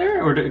put that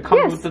there? Or did it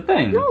come with the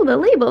thing? No, the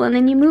label, and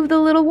then you move the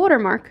little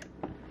watermark.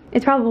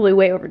 It's probably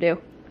way overdue.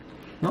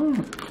 No.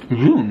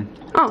 June.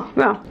 Oh,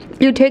 well.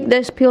 You take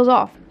this, peels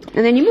off,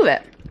 and then you move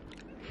it.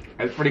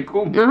 That's pretty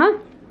cool. Uh-huh.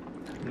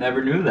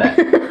 Never knew that.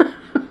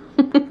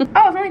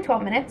 Oh, it's only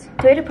 12 minutes. So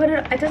we had to put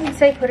it, it doesn't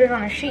say put it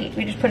on a sheet.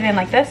 We just put it in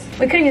like this.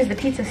 We could use the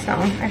pizza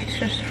stone. I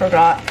just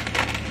forgot.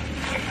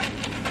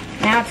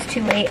 Now it's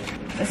too late.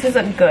 This is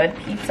a good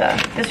pizza.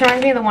 This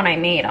reminds me of the one I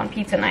made on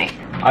pizza night.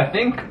 I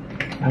think,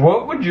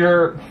 what would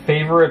your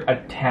favorite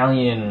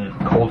Italian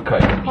cold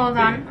cut be? Hold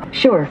on.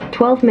 Sure,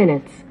 12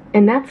 minutes.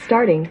 And that's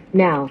starting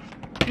now.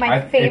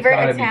 My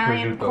favorite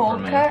Italian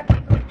cold cut.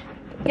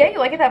 Yeah, you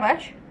like it that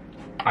much?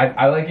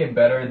 I like it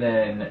better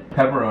than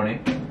pepperoni.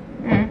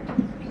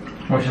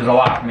 Which is a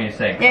lot for me to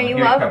say. Yeah, you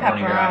love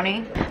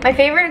pepperoni. My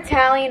favorite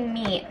Italian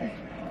meat.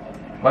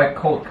 Like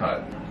cold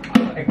cut.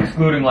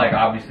 Excluding, like,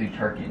 obviously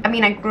turkey. I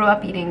mean, I grew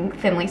up eating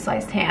thinly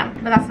sliced ham,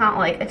 but that's not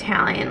like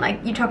Italian.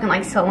 Like, you're talking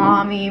like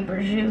salami,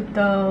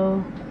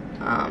 prosciutto,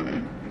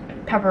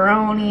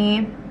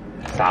 pepperoni.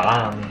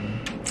 Salami.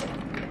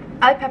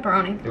 I like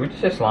pepperoni. Did we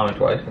just say salami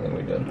twice? I think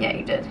we did. Yeah,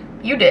 you did.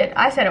 You did.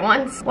 I said it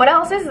once. What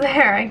else is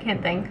there? I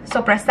can't think.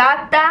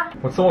 Sopressata.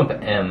 What's the one with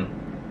the M?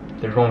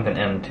 There's one with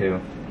an M too.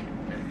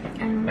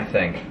 I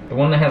think. The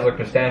one that has like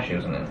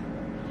pistachios in it.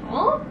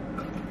 Oh?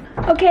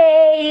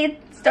 Okay,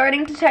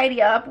 starting to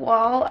tidy up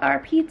while our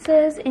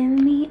pizza's in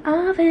the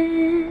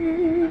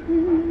oven.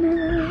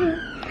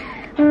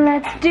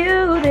 Let's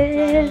do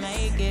this.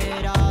 Make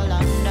it all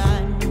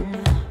undone,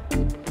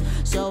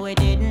 so it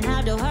didn't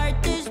have to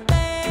hurt this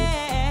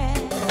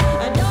bad.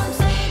 Don't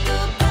say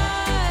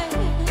goodbye.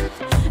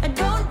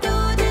 Don't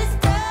do this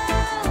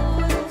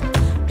now.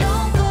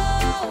 Don't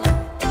go.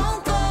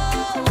 Don't go.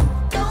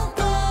 Don't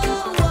go.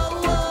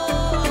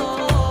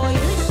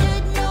 You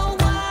should know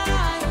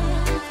why.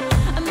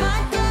 My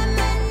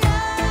Gemini.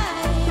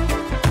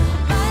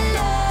 My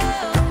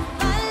love.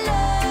 My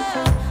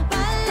love.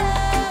 My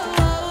love.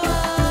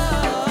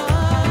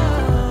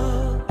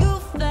 You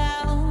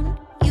found.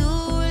 You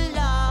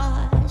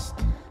lost.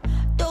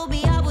 Told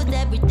me I was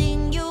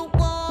everything you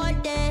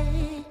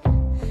wanted,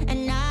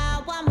 and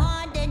now I'm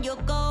haunted. Your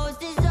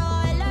ghost is all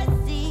I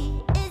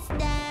see. Is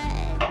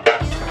that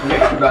I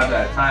think it's about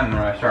that time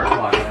when I start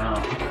clocking out.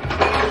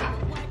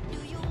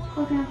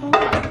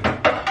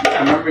 I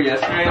remember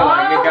yesterday,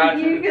 like it got.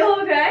 You feel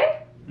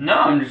okay? No,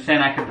 I'm just saying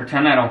I could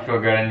pretend I don't feel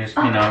good and just,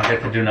 you know,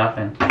 get to do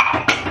nothing.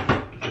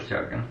 Just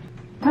joking.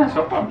 Yeah,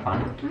 so far I'm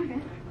fine.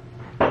 Okay.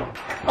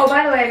 Oh,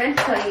 by the way, I meant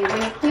to tell you,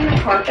 when you clean a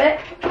carpet,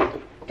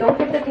 don't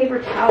put the paper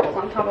towels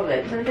on top of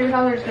it. Because the paper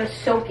towels are just going to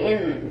soak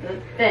in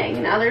the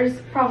thing. Now there's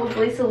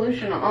probably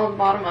solution on the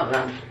bottom of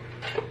them.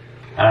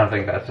 I don't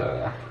think that's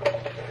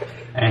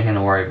anything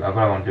to worry about,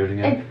 but I won't do it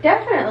again. It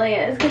definitely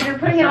is, because you're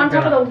putting it on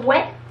top of the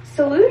wet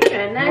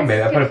solution. No,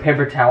 babe, I put a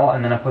paper towel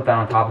and then I put that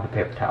on top of the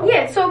paper towel.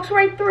 Yeah, it soaks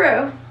right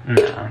through.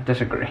 No,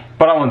 disagree.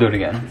 But I won't do it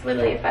again. It's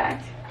literally a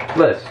fact.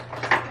 Liz,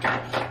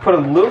 put a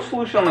little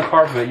solution on the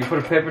carpet, you put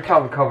a paper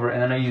towel to cover it,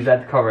 and then I use that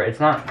to cover it. It's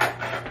not... Put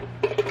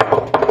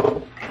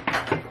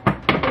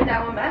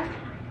that one back.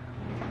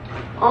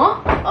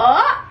 Oh!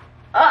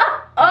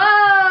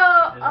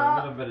 There's a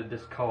little bit of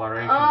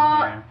discoloration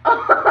here.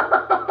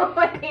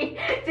 Wait,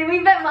 did we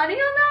bet money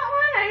on that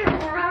one? I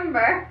don't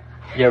remember.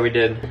 Yeah, we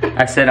did.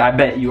 I said I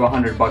bet you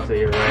 $100 that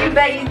you're right. You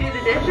bet you do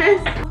the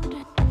dishes?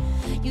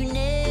 you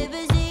never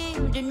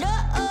seem to know?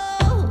 I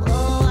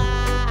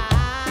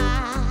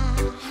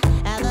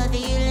have a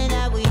feeling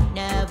that we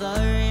never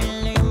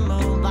really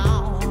move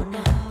on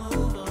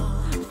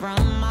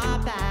from my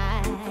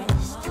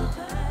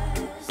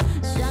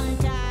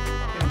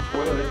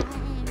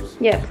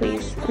Yeah,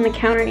 please. And the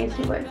counter needs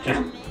to be wiped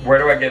Just, down. where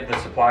do I get the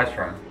supplies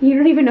from? You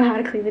don't even know how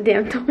to clean the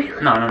damn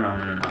toilet.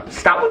 No.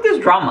 Stop with this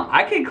drama.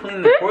 I can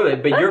clean the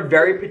toilet, but you're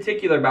very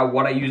particular about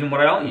what I use and what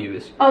I don't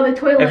use. Oh, the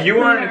toilet If you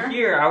cleaner. weren't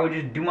here, I would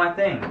just do my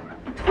thing.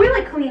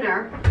 Toilet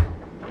cleaner.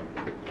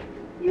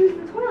 Use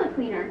the toilet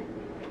cleaner.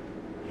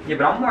 Yeah,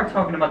 but I'm more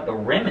talking about the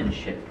rim and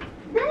shit.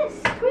 Yes,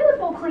 toilet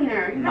bowl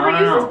cleaner. You've No, never no,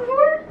 used no. this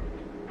before?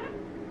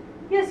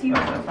 Yes, you.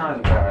 That's not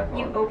as bad as I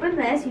You thought. open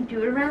this, you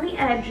do it around the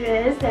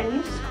edges, then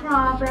you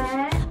scrub it.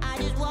 I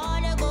just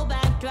wanna go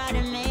back, try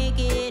to make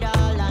it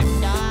all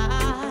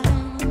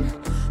undone,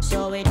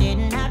 so it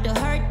didn't have to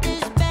hurt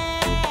this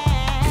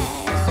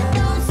bad. So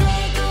don't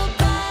say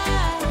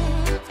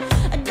goodbye,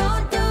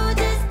 don't do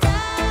this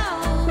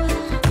now.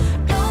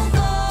 Don't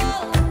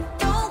go,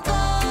 don't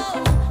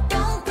go,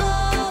 don't go.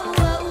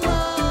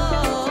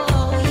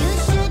 You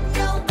should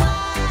know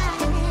why.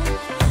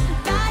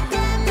 By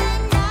day and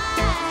night,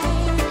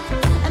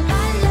 and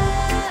my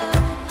love,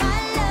 my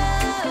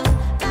love,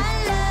 my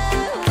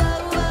love.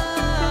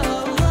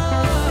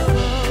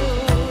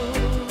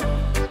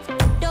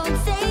 Don't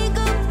say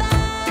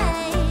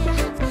goodbye,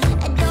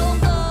 and don't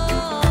go,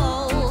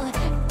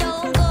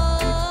 don't go.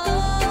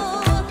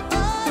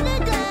 All the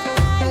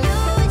time,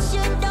 you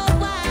should know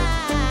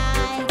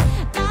why.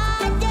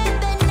 My day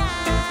and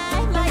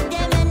night, my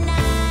day and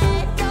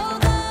night.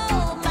 Don't go,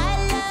 my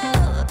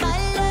love, my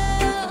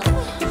love,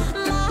 don't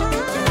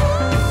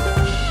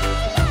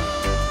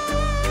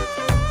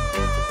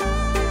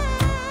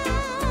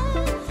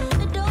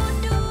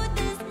do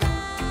this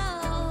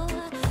now.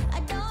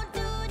 Don't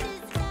do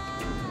this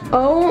now.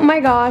 Oh my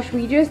gosh,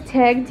 we just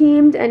tag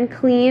teamed and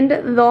cleaned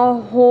the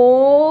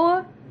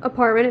whole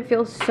apartment. It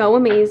feels so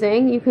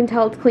amazing. You can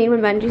tell it's clean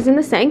when Benji's in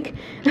the sink.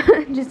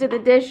 Just did the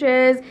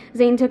dishes.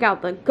 Zane took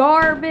out the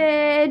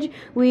garbage.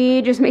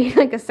 We just made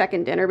like a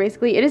second dinner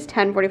basically. It is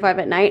 10:45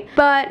 at night,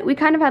 but we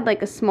kind of had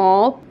like a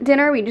small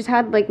dinner. We just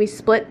had like, we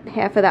split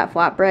half of that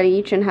flatbread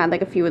each and had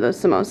like a few of those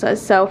samosas.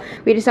 So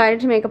we decided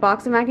to make a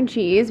box of mac and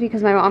cheese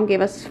because my mom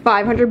gave us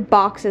 500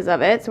 boxes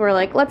of it. So we're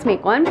like, let's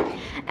make one.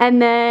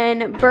 And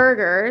then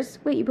burgers.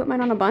 Wait, you put mine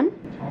on a bun?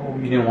 Oh,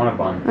 you didn't want a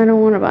bun. I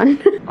don't want a bun.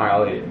 Alright,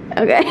 I'll eat it.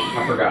 Okay.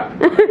 I forgot.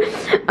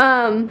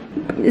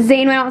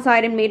 Zane went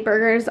outside and made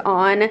burgers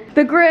on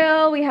the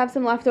grill. We have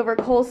some leftover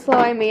coleslaw.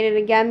 I made it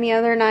again the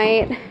other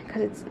night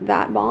because it's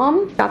that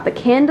bomb. Got the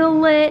candle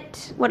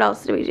lit. What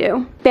else did we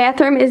do?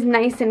 Bathroom is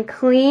nice and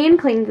clean.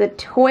 Cleaned the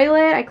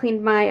toilet. I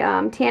cleaned my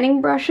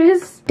tanning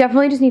brushes.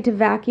 Definitely just need to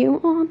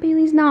vacuum. Oh,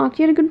 Bailey's knocked.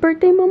 You had a good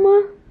birthday,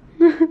 Mama?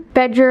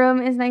 Bedroom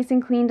is nice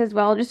and cleaned as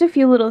well. Just a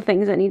few little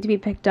things that need to be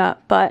picked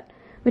up, but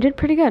we did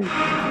pretty good.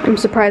 I'm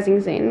surprising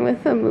Zane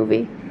with a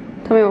movie.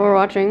 Tell me what we're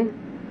watching.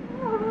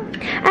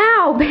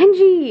 Ow,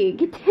 Benji,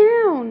 get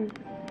down.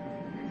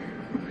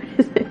 What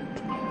is it?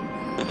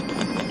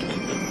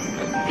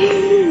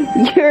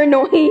 You're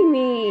annoying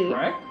me.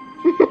 Right?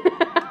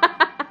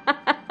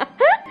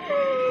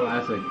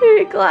 Classic.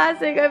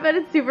 Classic. I bet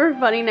it's super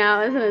funny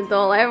now as an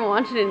adult. I haven't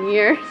watched it in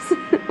years.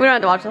 We don't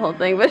have to watch the whole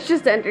thing, but it's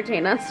just to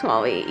entertain us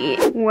while we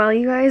eat. Well,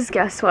 you guys,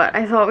 guess what?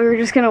 I thought we were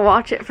just gonna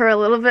watch it for a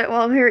little bit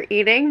while we were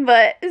eating,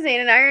 but Zane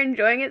and I are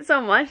enjoying it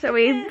so much that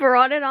we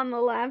brought it on the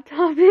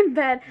laptop in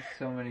bed.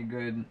 So many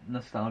good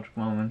nostalgic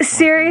moments.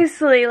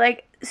 Seriously,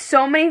 like,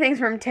 so many things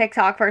from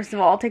TikTok, first of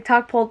all.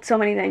 TikTok pulled so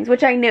many things,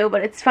 which I knew,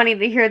 but it's funny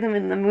to hear them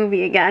in the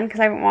movie again, because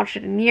I haven't watched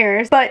it in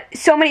years. But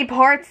so many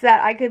parts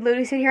that I could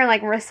literally sit here and,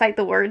 like, recite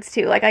the words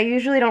to. Like, I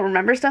usually don't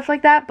remember stuff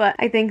like that, but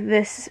I think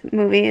this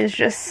movie is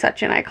just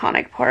such an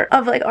iconic part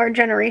of, like, our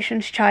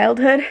generation's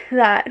childhood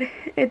that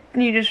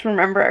you just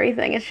remember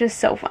everything. It's just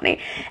so funny.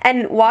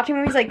 And watching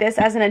movies like this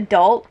as an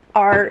adult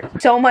are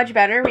so much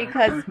better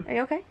because... Are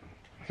you okay?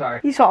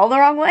 Sorry. You swallowed the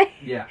wrong way?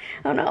 Yeah.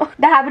 Oh no.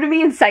 That happened to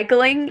me in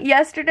cycling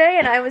yesterday,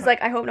 and I was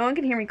like, I hope no one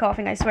can hear me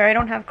coughing. I swear I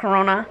don't have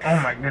corona. Oh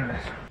my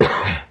goodness.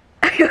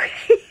 Are you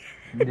okay?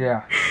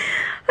 Yeah.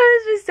 I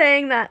was just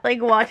saying that,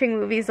 like, watching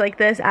movies like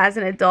this as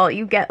an adult,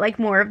 you get, like,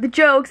 more of the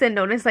jokes and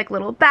notice, like,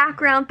 little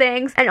background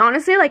things. And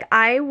honestly, like,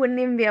 I wouldn't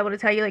even be able to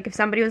tell you, like, if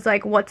somebody was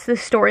like, what's the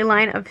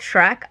storyline of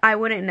Shrek? I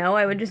wouldn't know.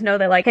 I would just know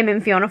that, like, him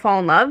and Fiona fall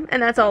in love,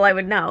 and that's all I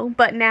would know.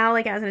 But now,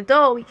 like, as an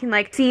adult, we can,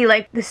 like, see,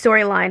 like, the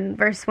storyline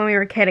versus when we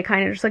were a kid. It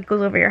kind of just, like,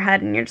 goes over your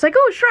head, and you're just like,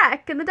 oh,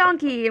 Shrek, and the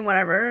donkey, and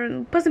whatever,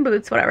 and Puss in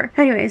Boots, whatever.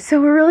 Anyways, so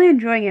we're really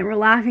enjoying it. We're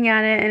laughing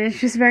at it, and it's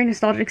just very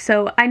nostalgic.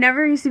 So I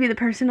never used to be the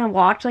person to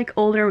watch, like,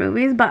 older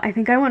movies, but I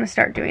think I want to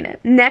start doing it.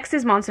 Next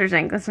is Monsters,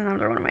 Inc. That's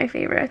another one of my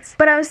favorites.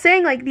 But I was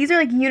saying, like, these are,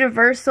 like,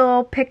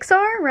 Universal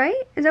Pixar, right?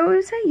 Is that what we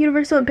would say?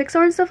 Universal and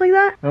Pixar and stuff like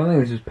that? I don't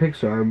think it's just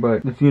Pixar,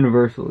 but it's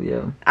Universal,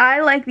 yeah. I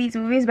like these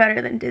movies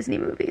better than Disney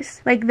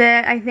movies. Like,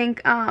 I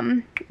think,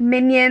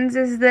 Minions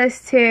is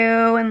this, too,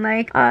 and,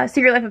 like,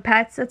 Secret Life of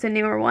Pets, that's a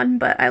newer one,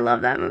 but I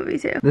love that movie,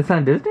 too. That's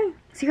not Disney?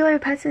 Secret Life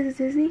of Pets is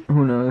Disney?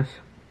 Who knows?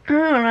 I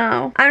don't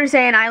know. I'm just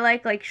saying I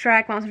like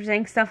Shrek, Monsters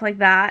Inc., stuff like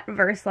that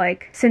versus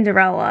like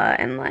Cinderella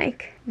and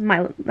like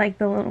My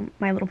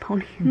Little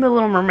Pony, The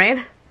Little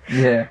Mermaid.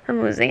 Yeah.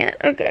 I'm losing it.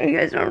 Okay, you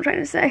guys know what I'm trying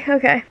to say.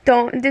 Okay.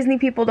 Disney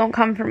people don't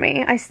come for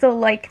me. I still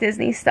like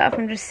Disney stuff.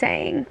 I'm just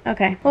saying.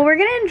 Okay. Well, we're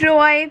gonna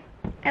enjoy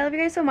I love you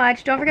guys so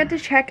much. Don't forget to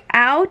check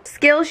out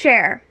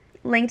Skillshare.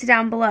 Linked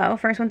down below.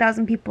 First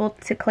 1,000 people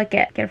to click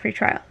it get a free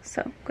trial.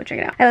 So go check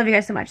it out. I love you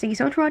guys so much. Thank you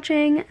so much for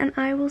watching, and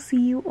I will see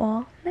you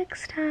all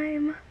next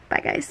time.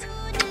 Bye, guys.